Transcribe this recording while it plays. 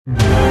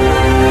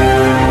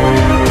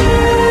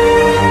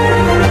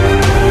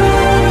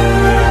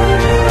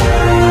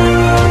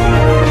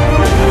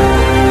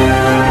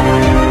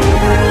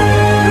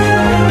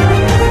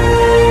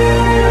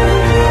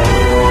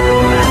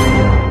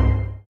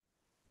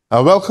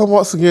And welcome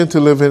once again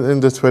to Living in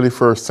the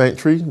 21st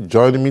Century.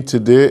 Joining me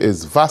today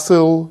is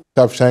Vasyl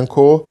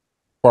Kravchenko,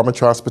 former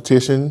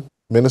Transportation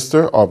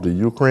Minister of the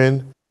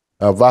Ukraine.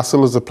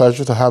 Vasyl, it's a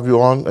pleasure to have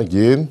you on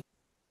again.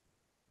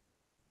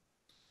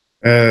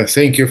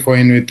 Thank you for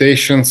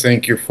invitation.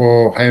 Thank you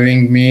for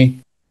having me.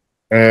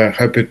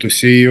 Happy to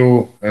see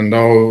you and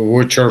our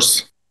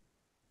watchers.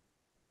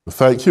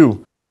 Thank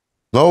you.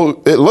 Now,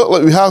 it looked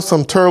like we have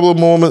some terrible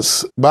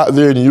moments back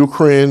there in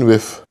Ukraine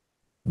with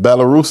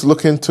Belarus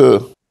looking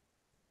to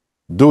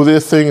do their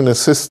thing in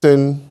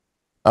assisting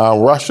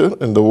Russia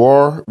in the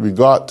war. We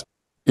got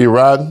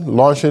Iran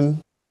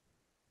launching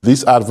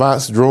these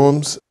advanced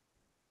drones.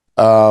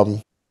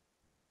 To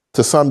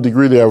some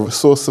degree, they are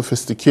so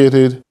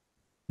sophisticated.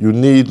 You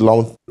need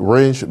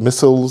long-range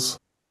missiles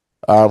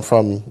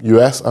from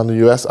U.S. and the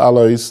U.S.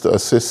 allies to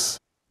assist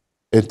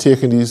in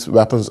taking these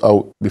weapons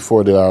out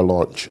before they are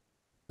launched.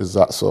 Is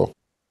that so?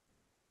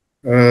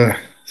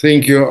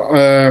 Thank you.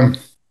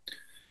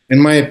 In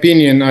my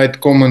opinion,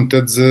 I'd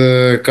commented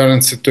the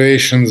current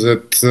situation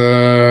that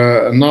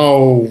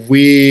now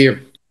we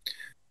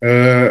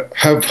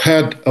have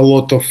had a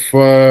lot of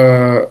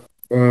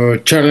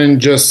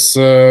challenges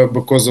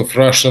because of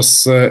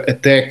Russia's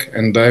attack,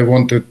 and I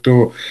wanted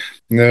to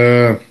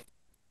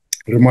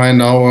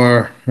remind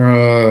our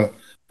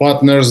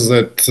partners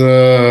that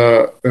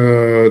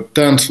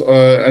 10th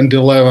and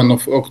 11th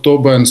of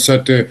October and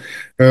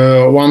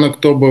 31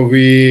 October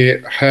we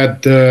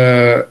had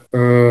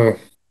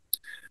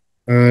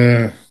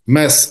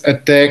mass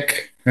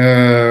attack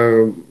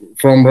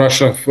from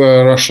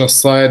Russia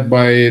side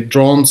by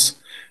drones,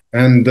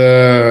 and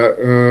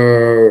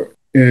 10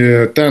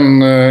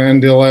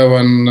 and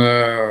 11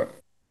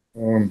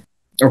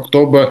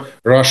 October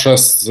Russia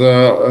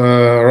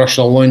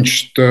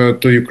launched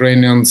to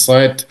Ukrainian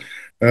side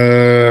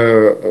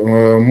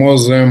more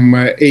than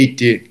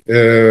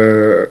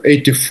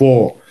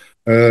 84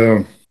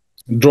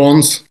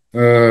 drones,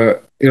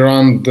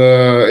 Iran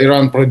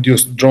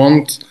produced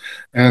drones,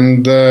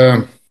 and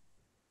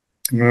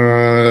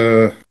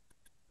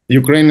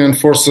Ukrainian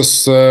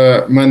forces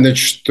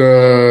managed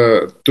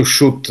to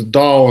shoot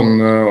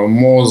down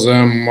more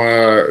than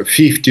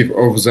 50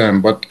 of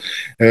them, but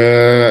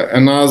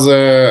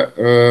another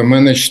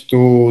managed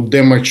to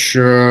damage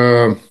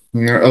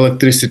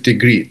electricity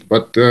grid.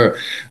 But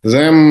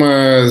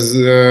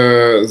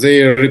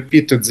they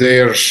repeated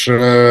their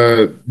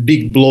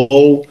big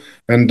blow,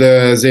 and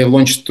they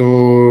launched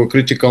to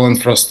critical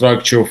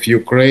infrastructure of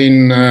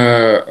Ukraine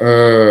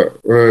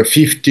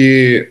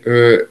 50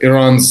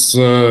 Iran's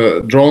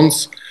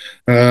drones.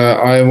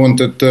 I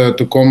wanted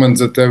to comment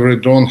that every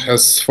drone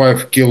has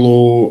 5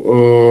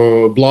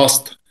 kilo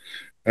blast,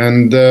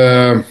 and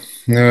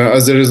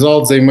as a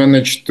result, they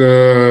managed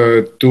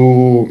to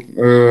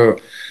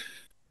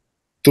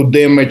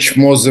damage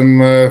more than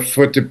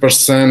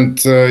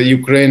 40%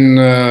 Ukraine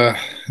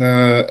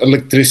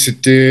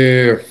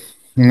electricity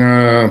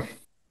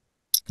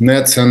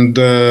nets and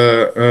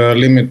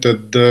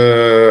limited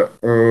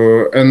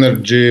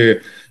energy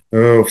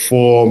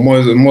for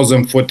more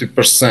than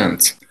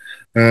 40%.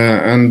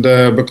 And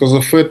because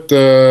of it,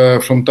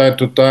 from time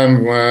to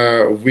time,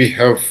 we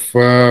have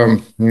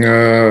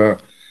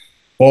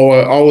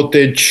power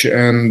outage,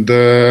 and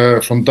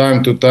from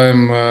time to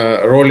time,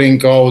 rolling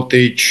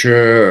outage,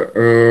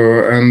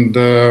 and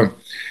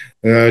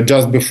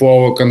just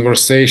before our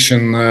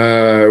conversation,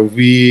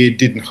 we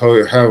didn't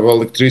have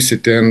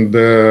electricity, and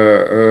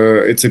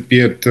it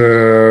appeared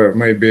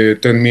maybe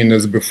 10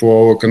 minutes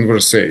before our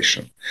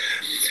conversation.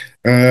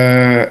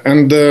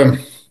 And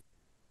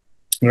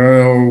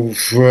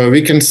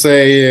we can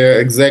say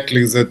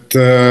exactly that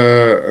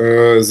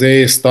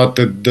they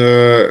started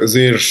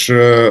their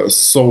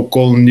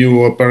so-called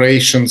new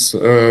operations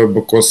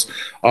because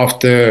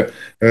after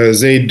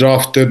they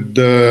drafted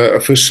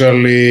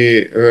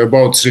officially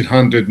about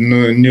 300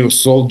 new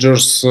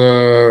soldiers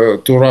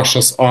to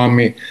Russia's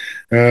army.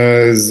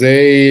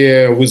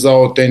 They,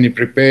 without any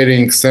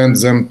preparing, sent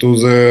them to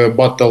the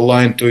battle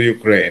line to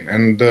Ukraine.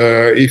 And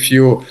if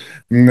you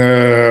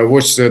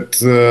watch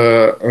that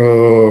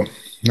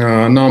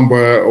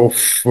number of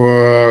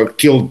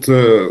killed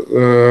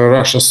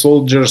Russia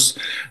soldiers,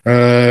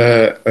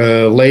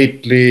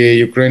 lately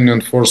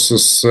Ukrainian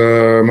forces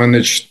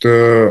managed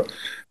to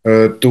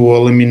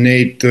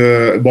eliminate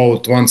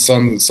about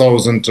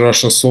 1,000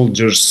 Russia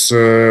soldiers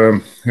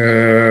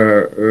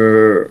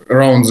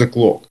around the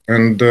clock.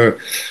 And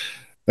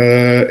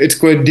it's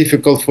quite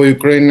difficult for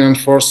Ukrainian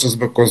forces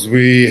because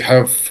we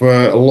have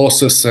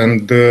losses,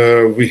 and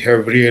we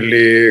have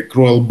really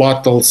cruel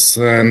battles.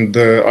 And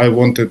I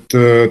wanted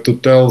to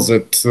tell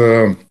that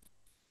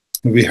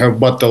we have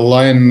battle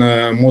line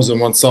more than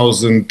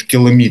 1,000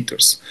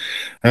 kilometers.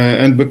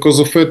 And because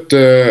of it,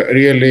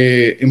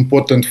 really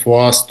important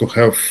for us to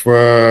have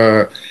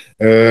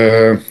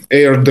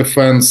air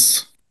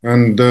defense.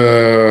 And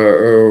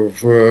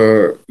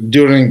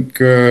during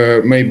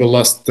maybe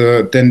last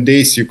 10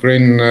 days,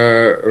 Ukraine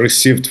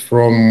received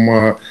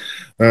from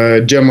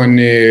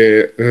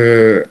Germany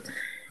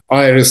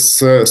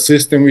IRIS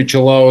system, which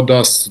allowed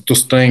us to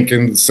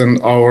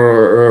strengthen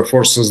our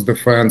forces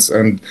defense,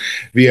 and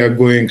we are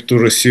going to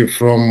receive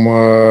from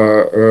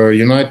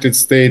United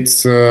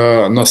States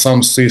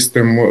NASAM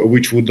system,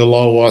 which would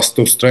allow us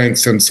to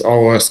strengthen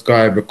our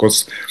sky,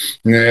 because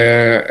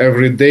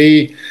every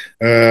day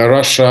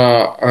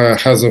Russia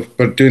has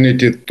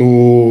opportunity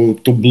to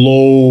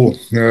blow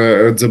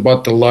the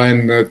battle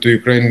line to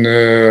Ukraine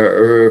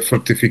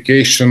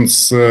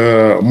fortifications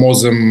more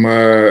than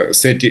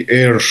 30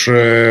 air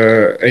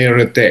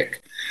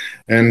attack,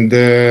 and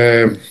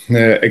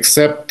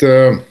except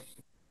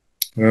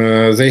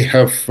they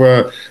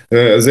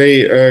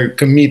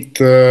commit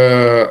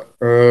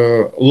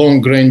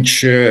long-range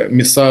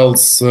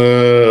missiles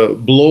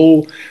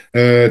blow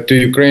to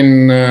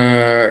Ukraine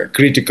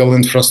critical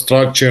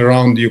infrastructure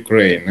around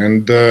Ukraine,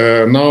 and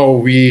now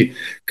we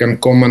can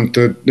comment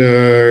that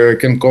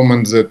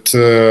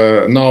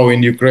now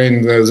in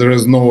Ukraine there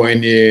is no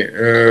any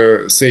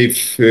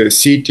safe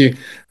city.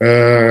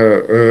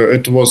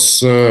 It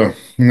was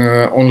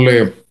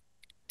only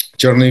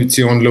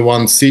Chernivtsi, only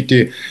one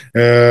city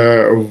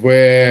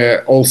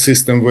where all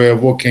systems were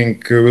working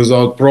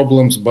without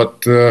problems,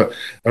 but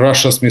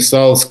Russia's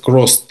missiles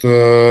crossed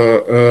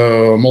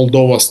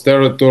Moldova's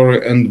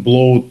territory and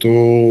blew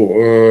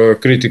to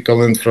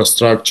critical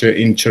infrastructure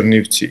in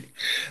Chernivtsi.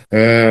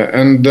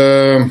 And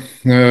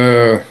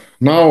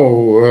now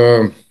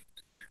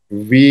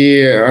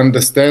we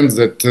understand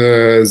that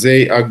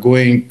they are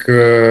going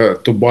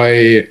to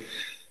buy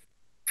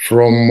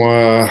from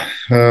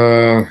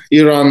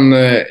Iran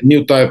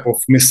new type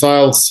of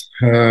missiles,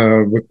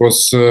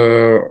 because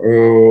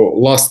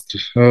last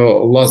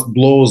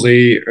blow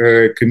they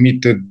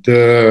committed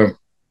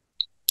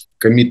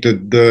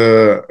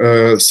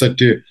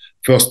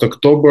 31st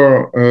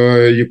October.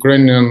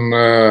 Ukrainian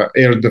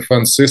air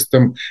defense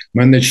system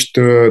managed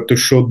to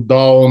shoot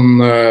down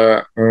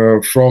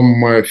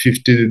from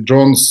 50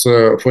 drones,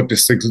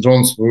 46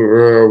 drones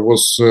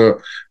was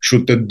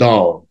shot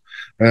down.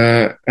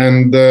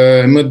 And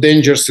a more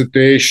dangerous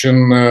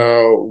situation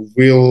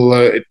will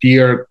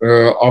appear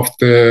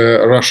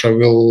after Russia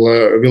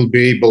will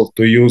be able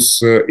to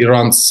use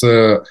Iran's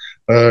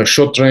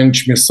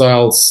short-range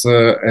missiles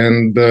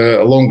and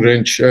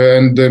long-range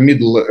and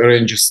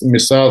middle-range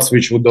missiles,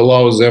 which would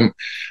allow them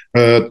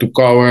to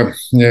cover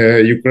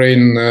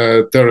Ukraine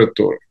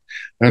territory.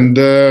 And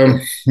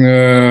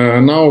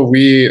now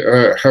we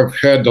have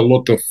had a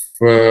lot of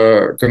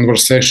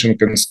conversation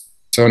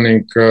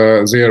concerning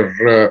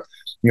their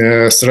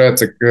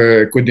threats,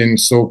 including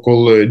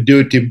so-called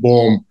dirty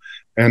bomb.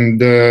 And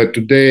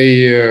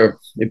today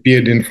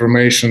appeared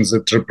information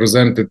that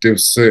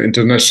representatives,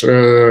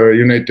 international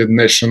United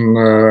Nations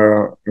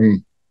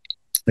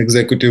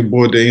executive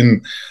body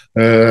in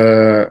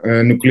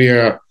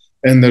nuclear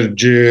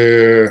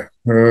energy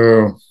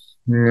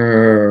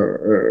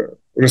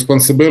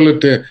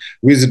responsibility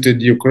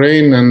visited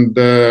Ukraine and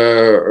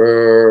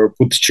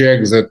could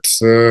check that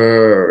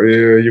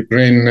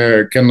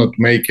Ukraine cannot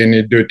make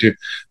any dirty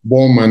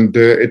bomb, and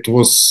it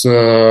was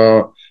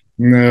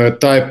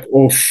type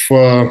of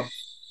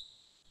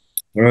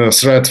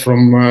threat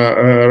from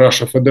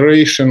Russia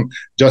Federation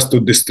just to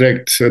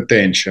distract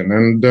attention.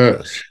 And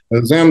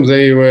them,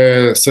 they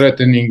were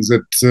threatening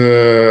that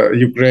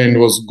Ukraine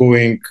was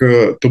going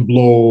to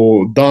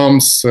blow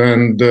dams,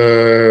 and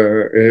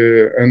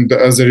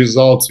as a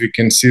result, we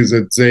can see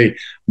that they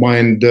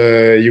mined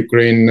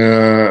Ukraine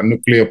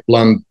nuclear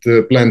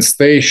plant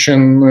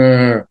station.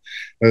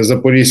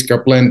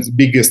 Zaporizhzhia plant,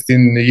 biggest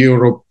in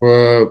Europe,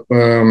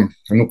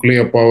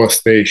 nuclear power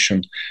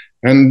station.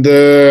 And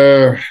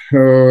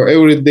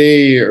every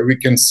day we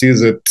can see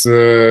that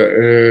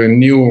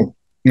new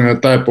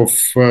type of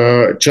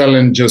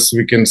challenges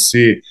we can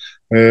see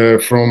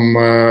from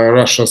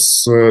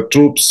Russia's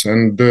troops.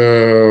 And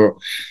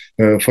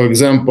for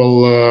example,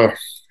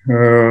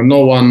 no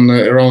one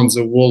around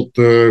the world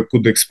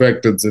could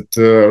expect that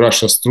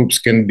Russia's troops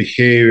can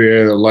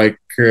behave like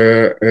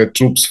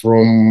troops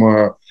from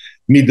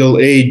Middle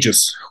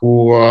Ages,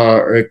 who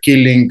are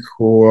killing,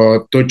 who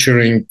are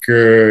torturing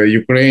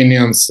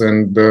Ukrainians.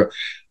 And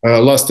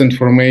last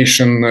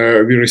information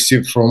we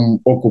received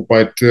from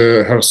occupied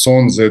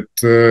Kherson, that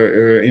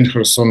in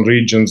Kherson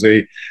region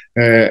they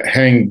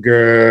hang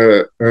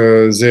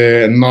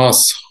the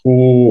NAS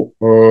who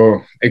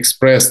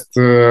expressed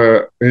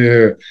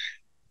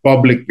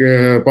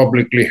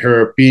publicly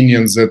her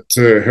opinion that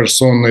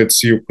Kherson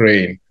it's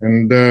Ukraine.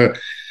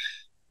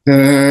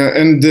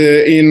 And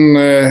in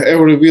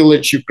every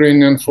village,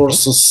 Ukrainian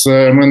forces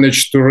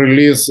managed to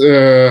release.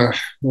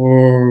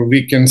 We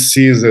can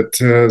see that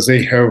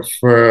they have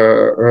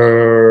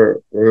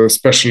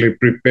specially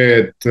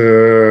prepared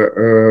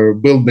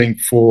building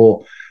for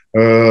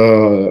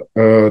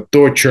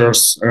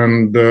tortures,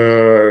 and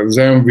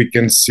then we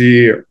can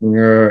see.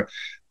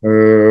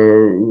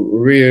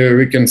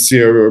 We can see,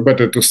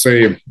 better to say,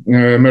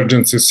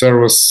 emergency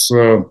service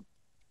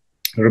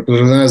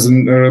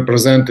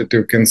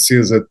representative can see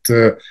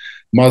that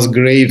mass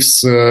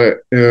graves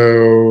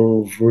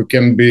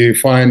can be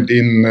found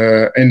in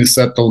any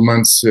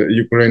settlements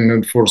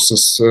Ukrainian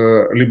forces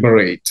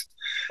liberate.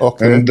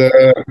 Okay. And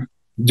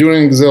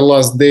during the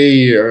last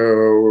day,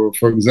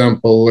 for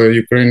example,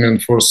 Ukrainian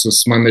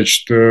forces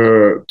managed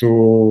to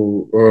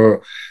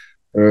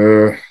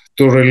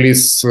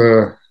release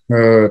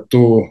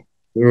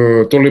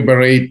to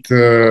liberate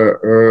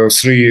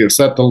three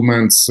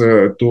settlements,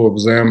 two of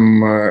them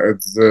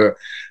at the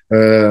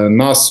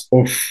north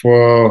of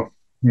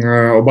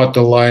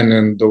battle line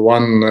and the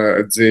one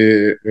at the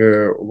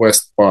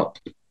west part.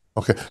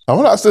 Okay. I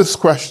want to ask this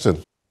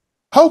question.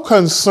 How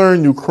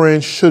concerned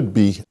Ukraine should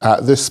be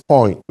at this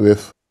point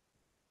with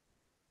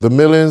the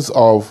millions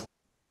of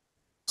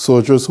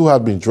soldiers who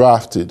have been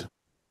drafted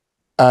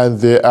and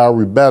they are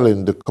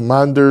rebelling? The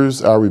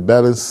commanders are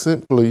rebelling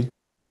simply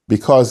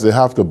because they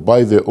have to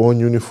buy their own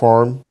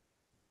uniform.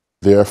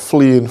 They are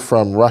fleeing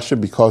from Russia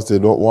because they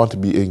don't want to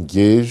be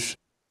engaged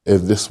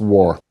in this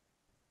war.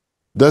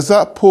 Does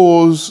that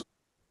pose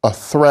a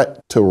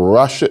threat to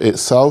Russia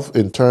itself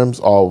in terms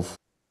of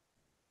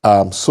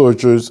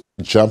soldiers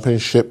jumping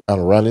ship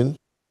and running?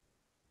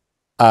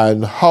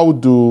 And how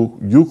do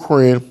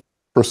Ukraine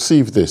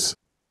perceive this?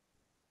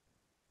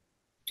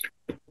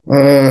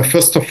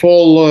 First of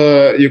all,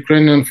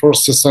 Ukrainian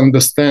forces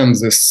understand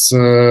this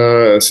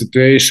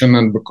situation,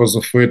 and because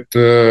of it,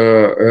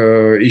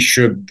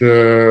 issued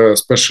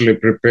specially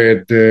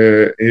prepared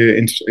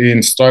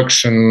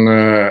instruction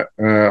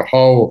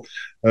how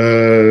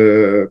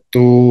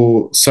to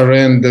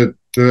surrender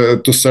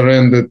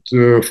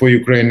for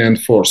Ukrainian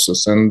forces,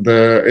 and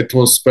it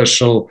was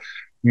special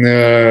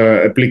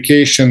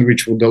application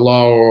which would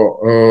allow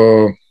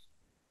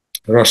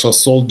Russia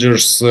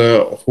soldiers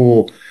who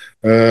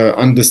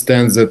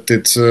understand that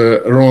it's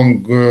a wrong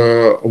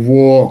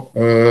war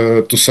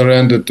to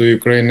surrender to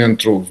Ukrainian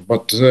troops.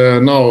 But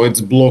now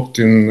it's blocked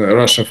in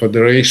Russia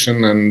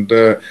Federation, and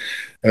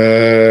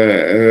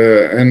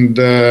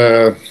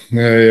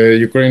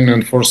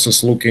Ukrainian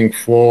forces looking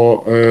for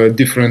a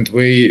different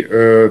way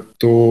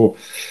to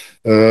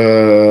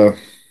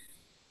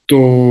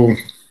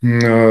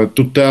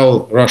tell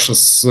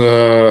Russia's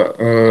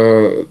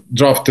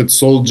drafted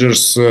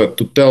soldiers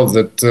to tell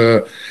that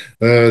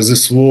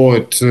this war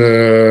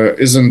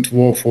isn't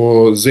war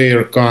for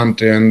their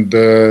country, and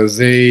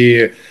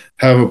they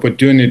have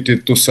opportunity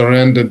to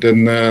surrender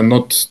and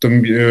not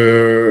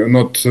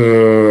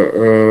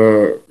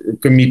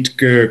commit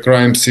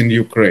crimes in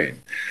Ukraine.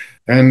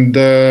 And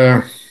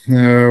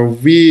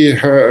we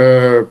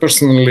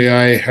personally,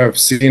 I have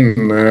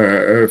seen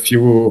a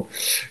few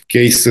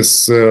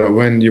cases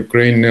when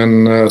Ukrainian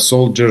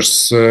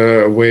soldiers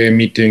were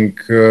meeting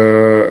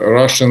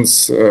Russians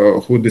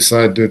who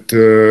decided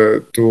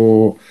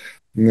to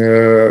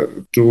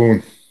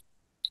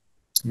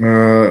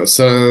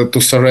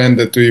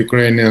surrender to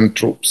Ukrainian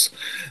troops.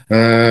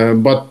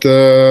 But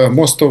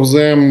most of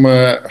them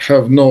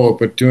have no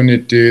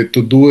opportunity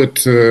to do it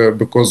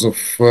because of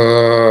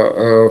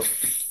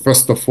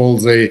first of all,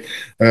 they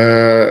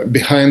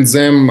behind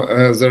them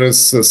there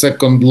is a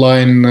second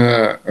line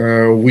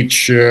which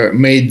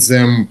made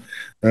them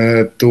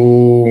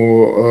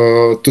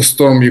to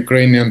storm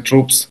Ukrainian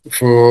troops.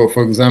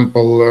 For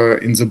example,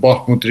 in the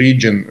Bakhmut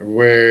region,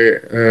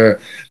 where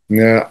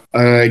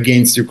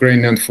against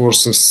Ukrainian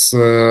forces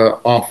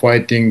are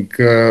fighting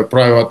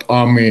private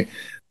army,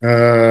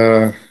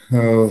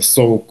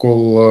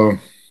 so-called,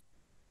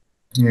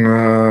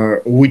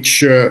 which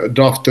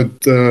drafted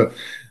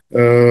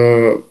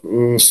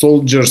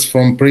soldiers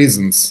from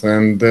prisons,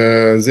 and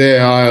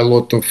there are a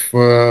lot of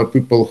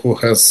people who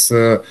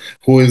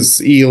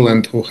is ill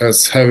and who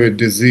has heavy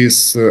disease.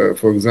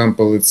 For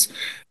example, it's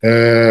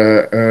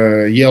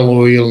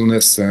yellow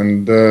illness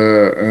and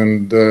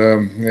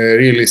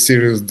really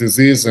serious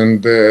disease,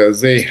 and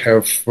they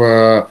have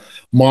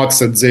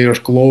marks at their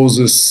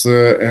clothes,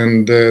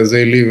 and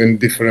they live in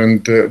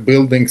different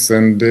buildings,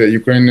 and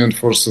Ukrainian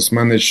forces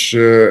managed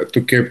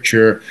to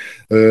capture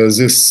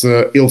these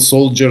ill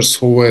soldiers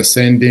who were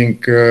sending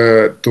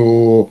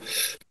to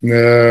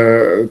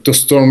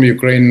storm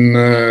Ukraine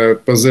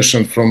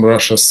position from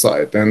Russia's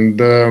side. And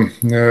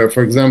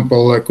for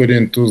example,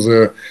 according to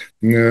the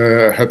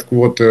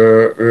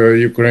headquarter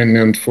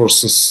Ukrainian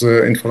forces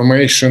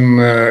information,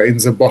 in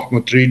the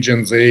Bakhmut region,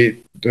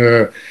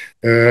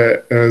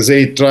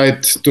 they tried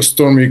to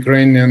storm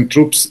Ukrainian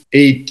troops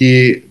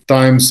 80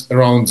 times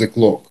around the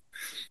clock.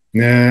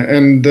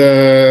 And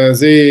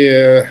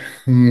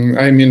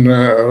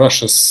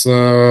Russia's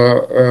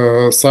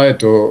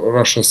side or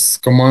Russia's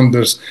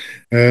commanders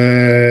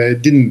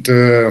didn't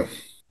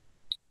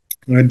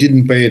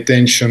pay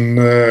attention.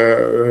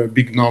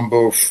 Big number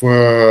of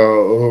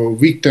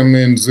victims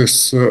in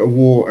this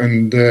war,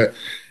 and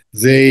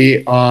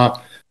they are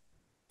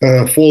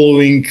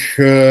following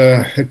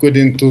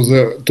according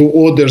to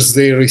orders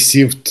they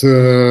received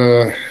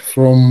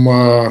from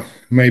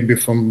maybe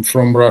from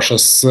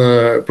Russia's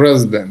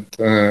president.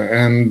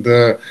 And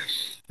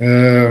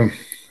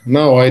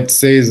now I'd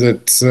say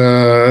that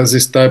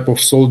this type of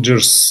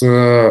soldiers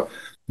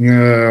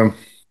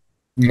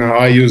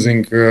are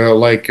using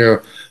like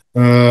a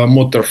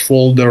motor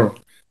folder,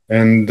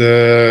 and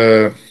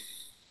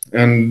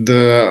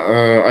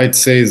I'd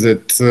say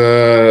that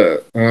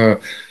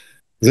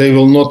they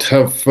will not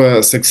have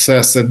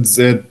success at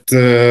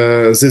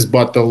this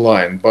battle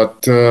line.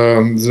 But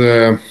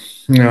the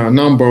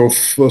number of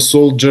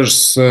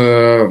soldiers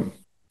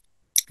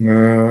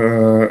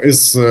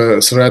is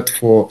a threat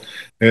for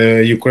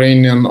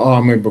Ukrainian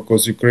army,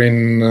 because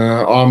Ukrainian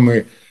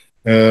army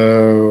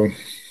uh,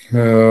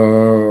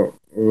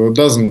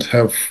 doesn't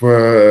have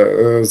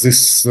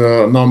this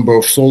number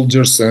of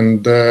soldiers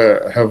and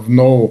have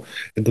no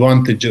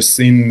advantages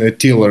in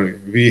artillery.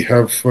 We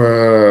have,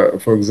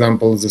 for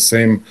example, the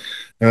same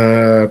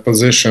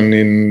position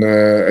in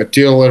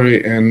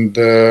artillery, and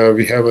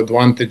we have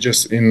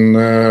advantages in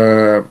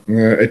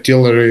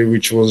artillery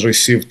which was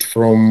received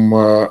from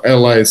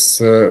allies,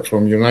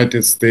 from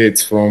United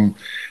States, from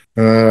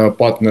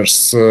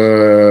partners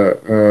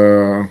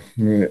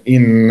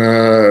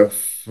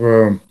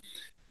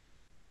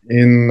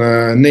in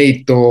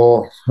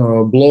NATO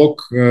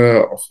bloc,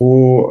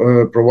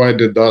 who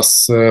provided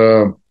us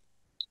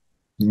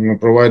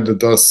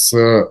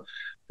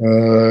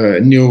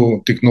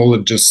new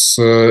technologies,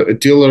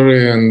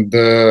 artillery, and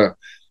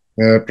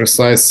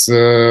precise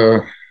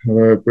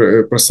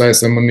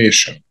precise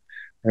ammunition,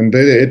 and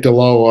it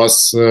allows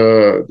us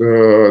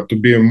to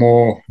be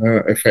more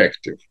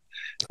effective.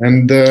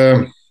 And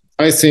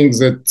I think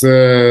that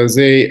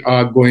they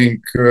are going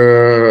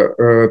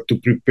to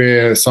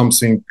prepare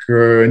something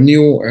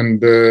new. And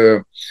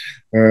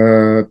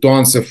to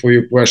answer for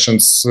your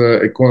questions,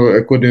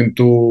 according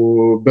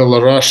to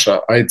Belarus,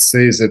 I'd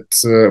say that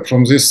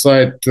from this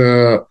side,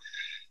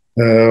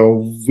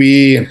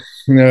 we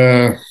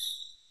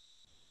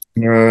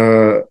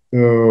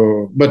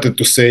better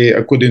to say,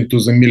 according to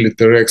the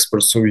military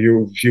experts of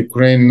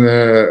Ukraine,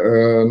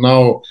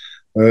 now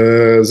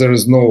there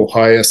is no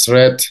higher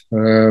threat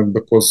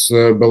because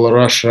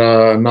Belarus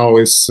now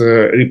is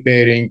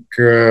repairing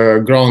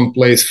ground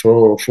place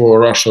for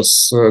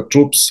Russia's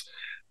troops.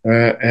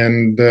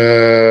 And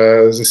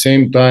at the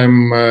same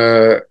time,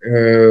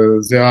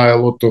 there are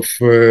a lot of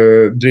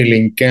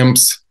drilling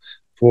camps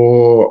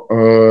for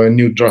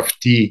new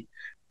draftee.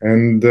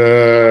 And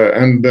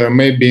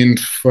maybe in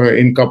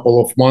couple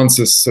of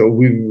months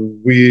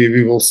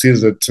we will see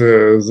that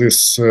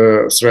this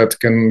threat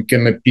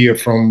can appear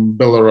from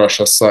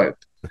Belarus side.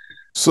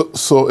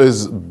 So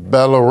is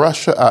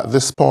Belarus at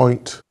this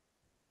point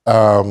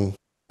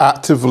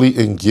actively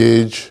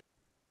engaged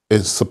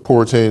in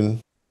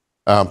supporting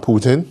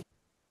Putin?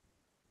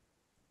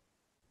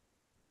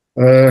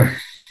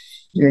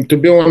 To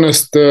be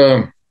honest,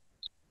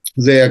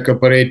 they are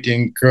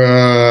cooperating.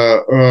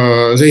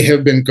 They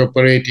have been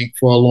cooperating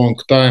for a long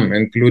time,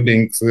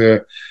 including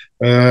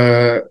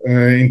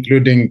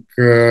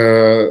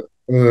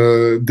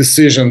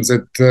decisions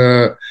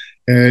that,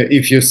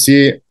 if you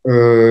see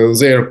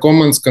their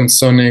comments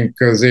concerning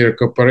their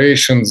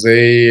cooperation,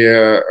 they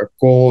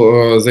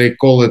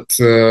call it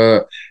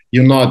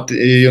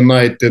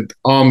United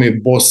Army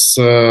Boss.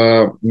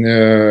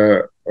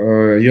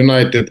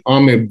 United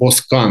Army boss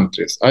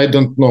countries. I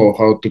don't know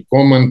how to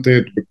comment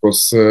it,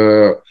 because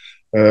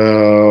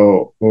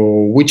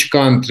which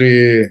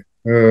country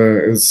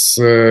is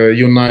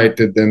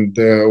united, and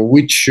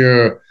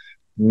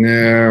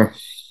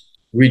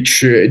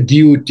which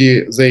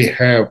duty they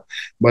have,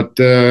 but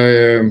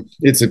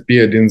it's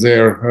appeared in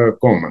their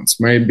comments.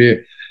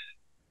 Maybe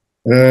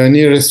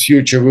nearest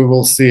future we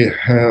will see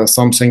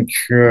something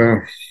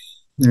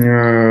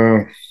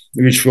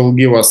which will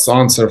give us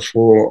answer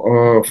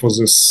for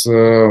this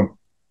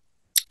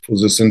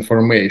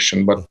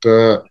information. But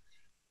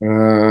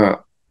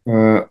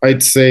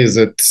I'd say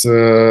that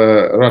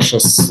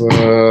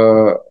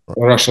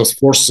Russia's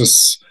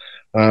forces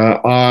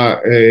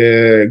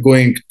are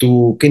going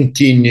to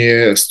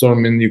continue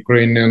storming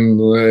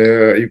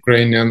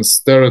Ukrainian's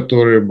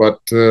territory,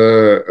 but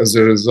as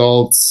a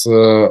result,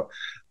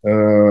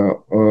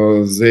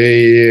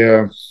 they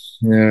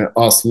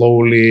are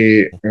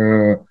slowly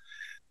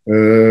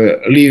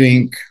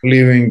leaving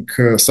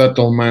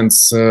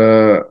settlements,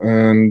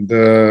 and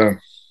there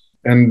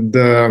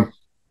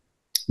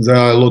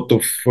are a lot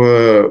of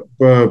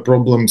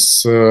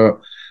problems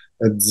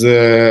at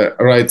the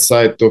right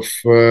side of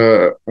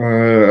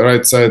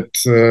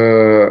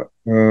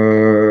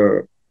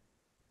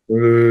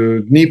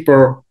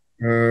Dnieper,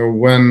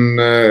 when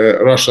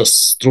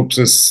Russia's troops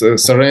is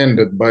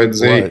surrendered, but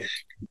they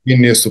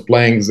continue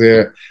supplying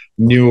the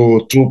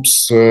new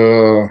troops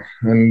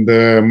and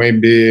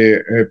maybe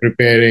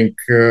preparing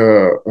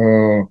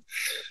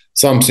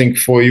something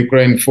for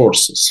Ukraine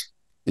forces.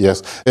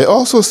 Yes, it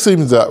also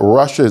seems that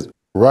Russia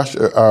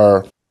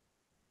are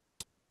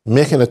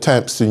making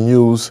attempts to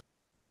use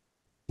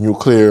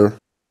nuclear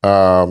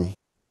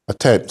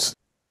attempts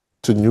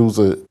to use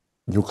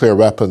nuclear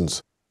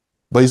weapons,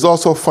 but he's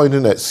also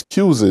finding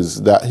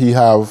excuses that he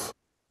have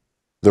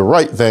the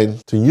right then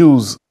to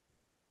use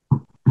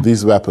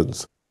these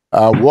weapons.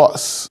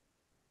 What's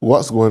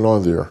going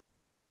on there?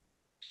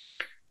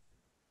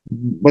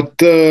 But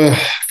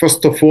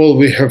first of all,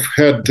 we have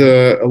had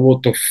a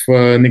lot of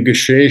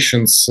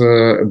negotiations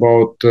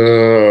about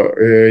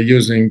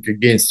using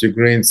against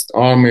Ukraine's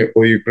army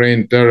or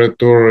Ukraine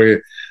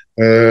territory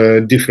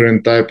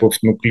different type of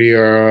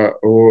nuclear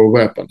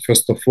weapon.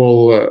 First of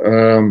all,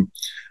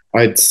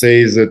 I'd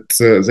say that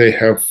they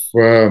have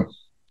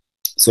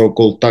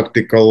so-called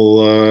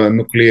tactical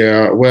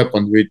nuclear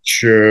weapon,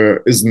 which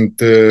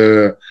isn't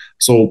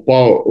so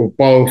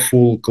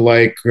powerful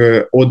like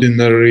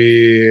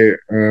ordinary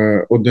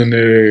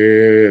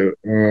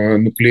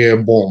nuclear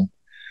bomb.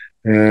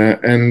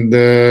 And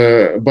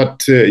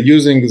but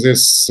using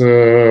this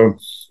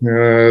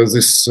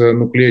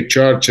nuclear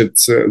charge,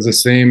 it's the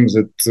same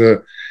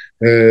that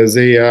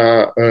they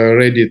are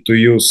ready to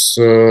use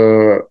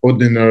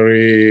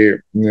ordinary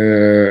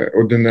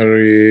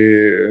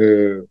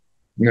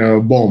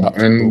bomb.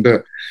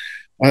 And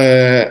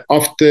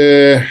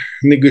after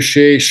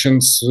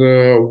negotiations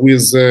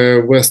with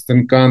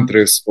Western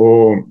countries,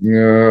 or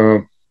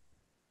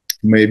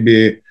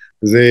maybe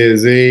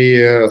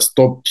they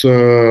stop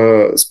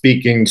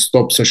speaking,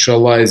 stop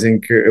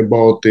socializing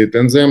about it,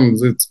 and then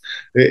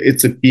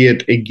it's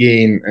appeared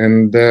again,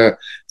 and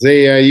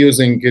they are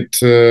using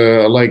it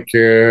like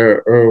a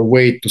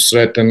way to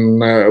threaten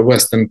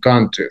Western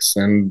countries.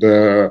 And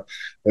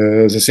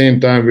at the same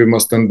time, we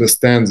must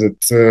understand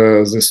that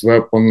this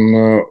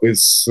weapon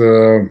is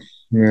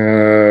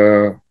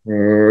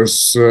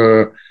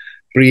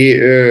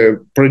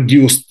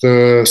produced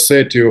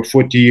 30 or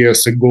 40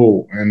 years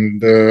ago.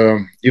 And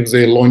if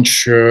they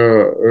launch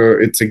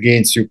it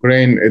against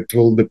Ukraine, it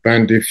will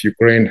depend if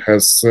Ukraine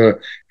has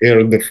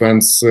air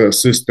defense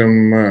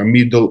system,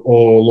 middle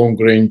or long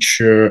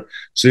range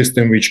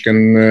system, which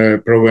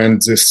can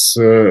prevent this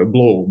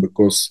blow.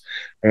 Because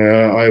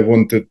I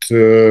wanted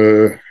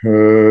to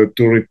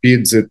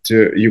repeat that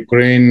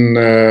Ukraine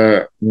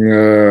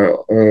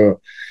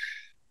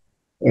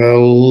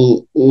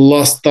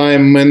last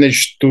time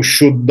managed to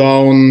shoot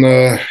down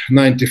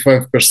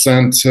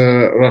 95%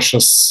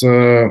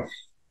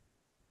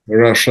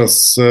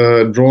 Russia's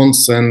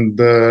drones and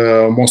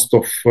most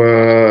of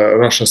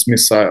Russia's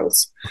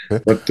missiles.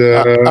 Okay. But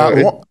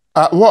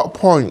at what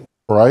point,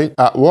 right?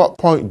 At what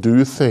point do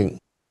you think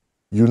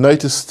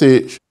United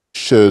States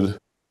should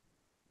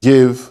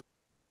give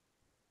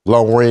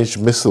long-range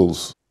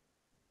missiles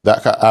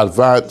that can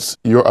advance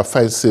your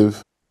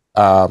offensive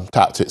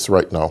tactics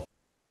right now?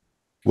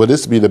 Would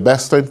this be the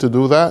best time to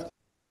do that?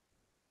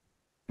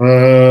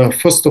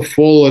 First of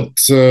all,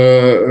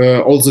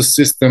 all the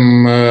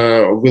system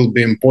will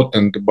be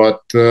important,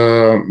 but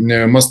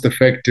most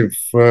effective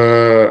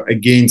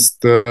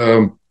against.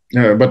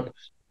 But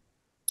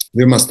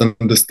we must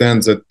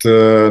understand that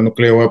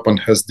nuclear weapon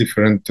has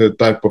different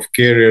type of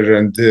carrier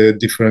and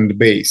different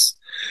base.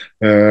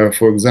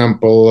 For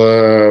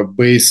example,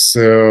 base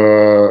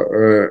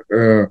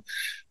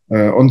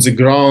on the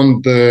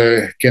ground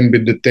can be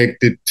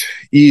detected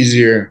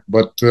easier,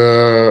 but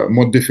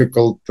more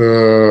difficult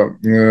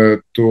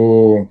to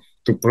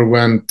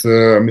prevent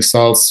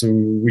missiles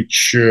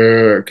which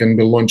can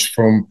be launched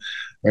from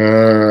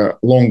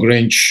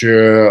long-range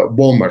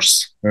bombers.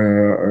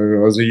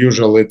 As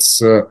usual,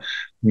 it's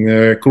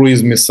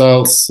cruise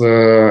missiles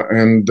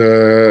and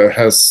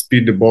has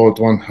speed about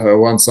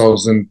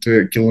 1,000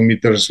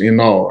 kilometers an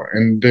hour.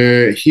 And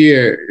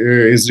here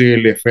is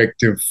really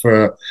effective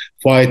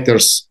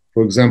fighters.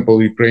 For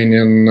example,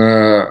 Ukrainian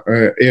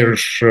air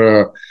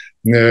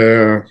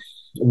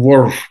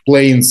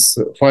warplanes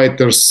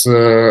fighters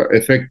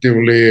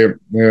effectively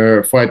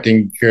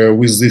fighting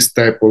with this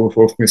type of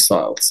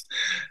missiles.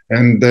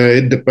 And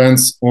it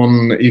depends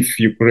on if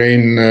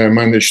Ukraine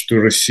managed to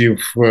receive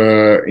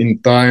in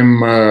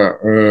time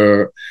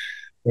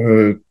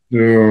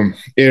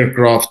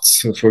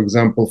aircrafts, for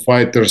example,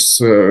 fighters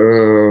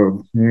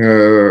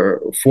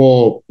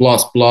 4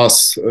 plus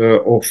plus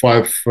or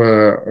 5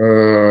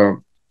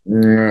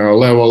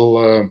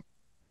 level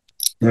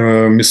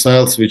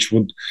missiles, which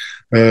would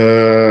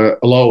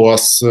allow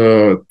us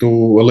to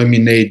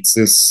eliminate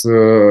this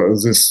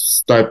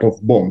type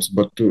of bombs.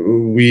 But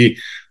we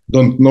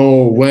don't know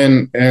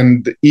when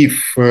and if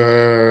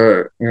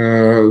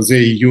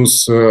they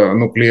use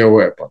nuclear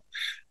weapon.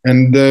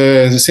 And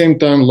at the same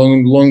time,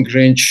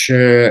 long-range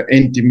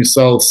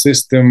anti-missile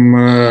system,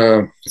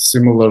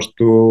 similar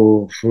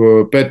to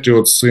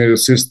Patriot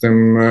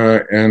system,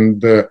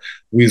 and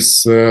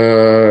with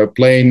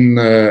plain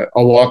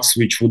AWACS,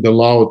 which would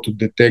allow to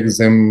detect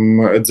them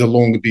at the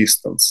long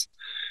distance.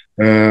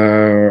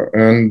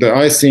 And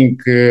I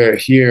think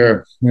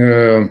here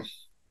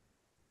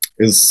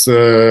is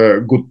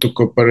good to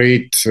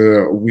cooperate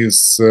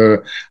with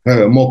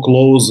more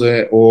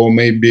closer, or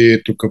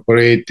maybe to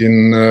cooperate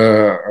in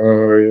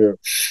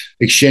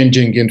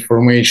exchanging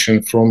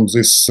information from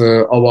this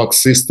AWACS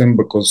system,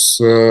 because,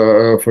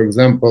 for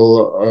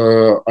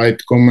example,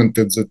 I'd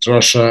commented that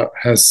Russia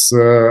has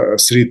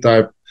 3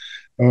 types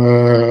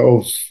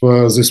of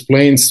these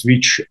planes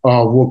which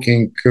are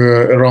walking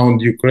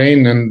around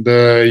Ukraine, and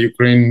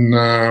Ukraine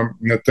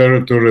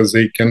territory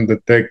they can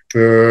detect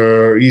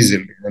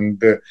easily.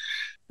 And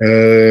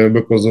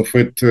because of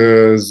it,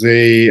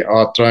 they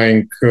are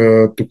trying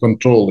to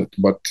control it.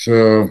 But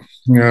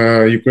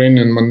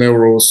Ukrainian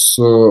Maneuvers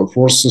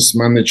forces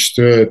managed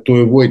to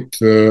avoid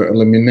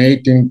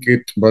eliminating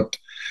it, but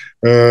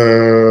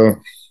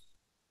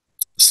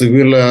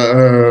civil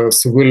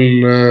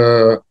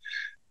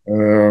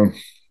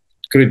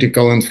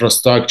critical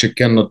infrastructure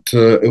cannot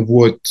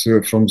avoid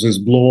from this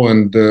blow,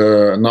 and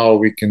now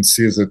we can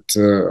see that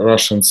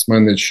Russians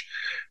manage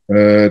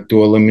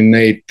to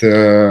eliminate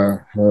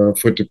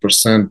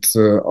 40%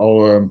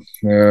 our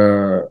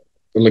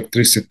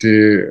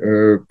electricity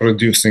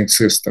producing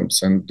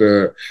systems and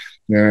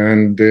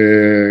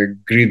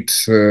grid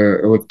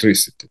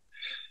electricity.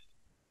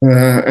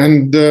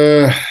 And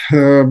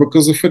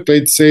because of it,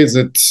 I'd say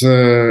that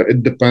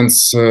it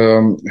depends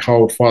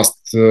how fast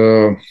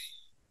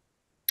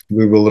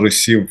we will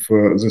receive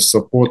the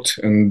support,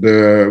 and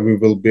we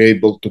will be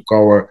able to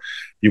cover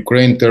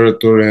Ukraine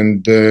territory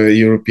and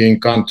European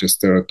countries'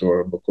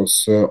 territory,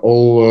 because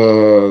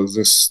all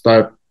this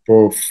type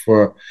of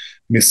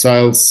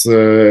missiles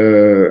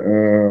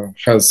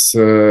has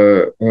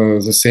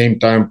the same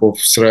type of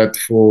threat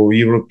for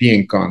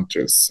European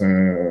countries.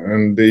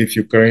 And if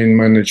Ukraine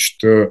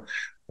managed to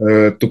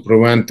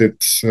prevent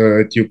it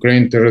at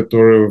Ukraine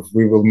territory,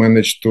 we will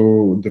manage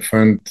to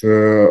defend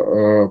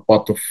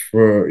part of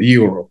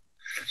Europe.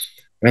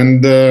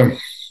 And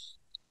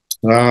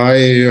I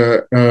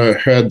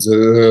heard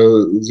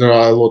there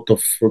are a lot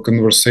of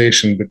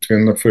conversation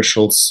between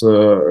officials,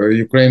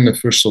 Ukrainian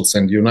officials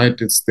and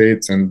United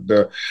States, and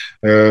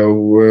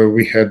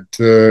we had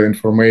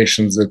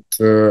information that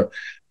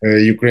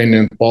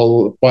Ukrainian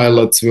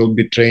pilots will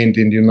be trained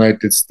in the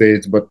United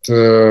States, but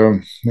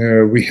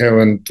we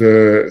haven't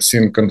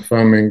seen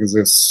confirming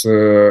this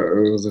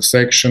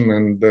action,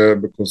 and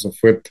because of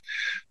it,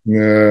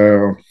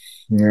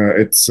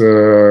 it's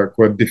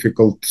quite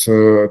difficult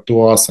to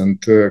us, and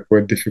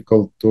quite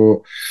difficult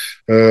to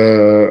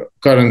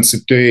current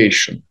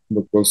situation,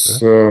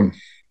 because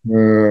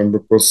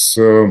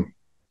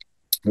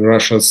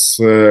Russia's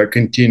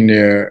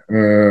continue